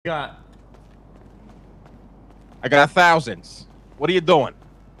got? I got thousands. What are you doing?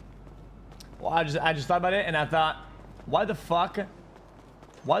 Well, I just thought about it, and I thought, why the fuck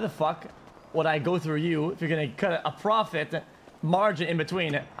would I go through you if you're gonna cut a profit margin in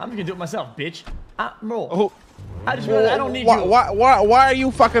between? I'm gonna do it myself, bitch. Bro, I don't need you. Why are you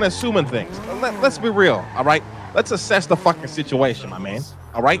fucking assuming things? Let's be real, all right? Let's assess the fucking situation, my man.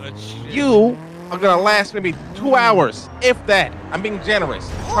 All right? You are gonna last maybe 2 hours, if that. I'm being generous.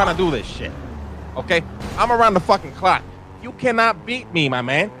 I'm trying to do this shit. Okay? I'm around the fucking clock. You cannot beat me, my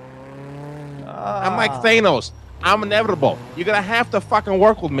man. I'm like Thanos. I'm inevitable. You're gonna have to fucking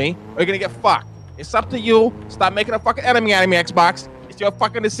work with me, or you're gonna get fucked. It's up to you. Stop making a fucking enemy out of me, Xbox. It's your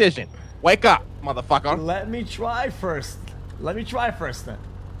fucking decision. Wake up, motherfucker. Let me try first. Then.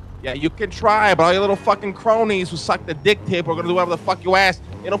 Yeah, you can try, but all your little fucking cronies who suck the dick tip are gonna do whatever the fuck you ask.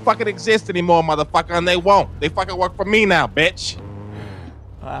 They don't fucking exist anymore, motherfucker, and they won't. They fucking work for me now, bitch.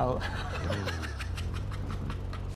 Wow.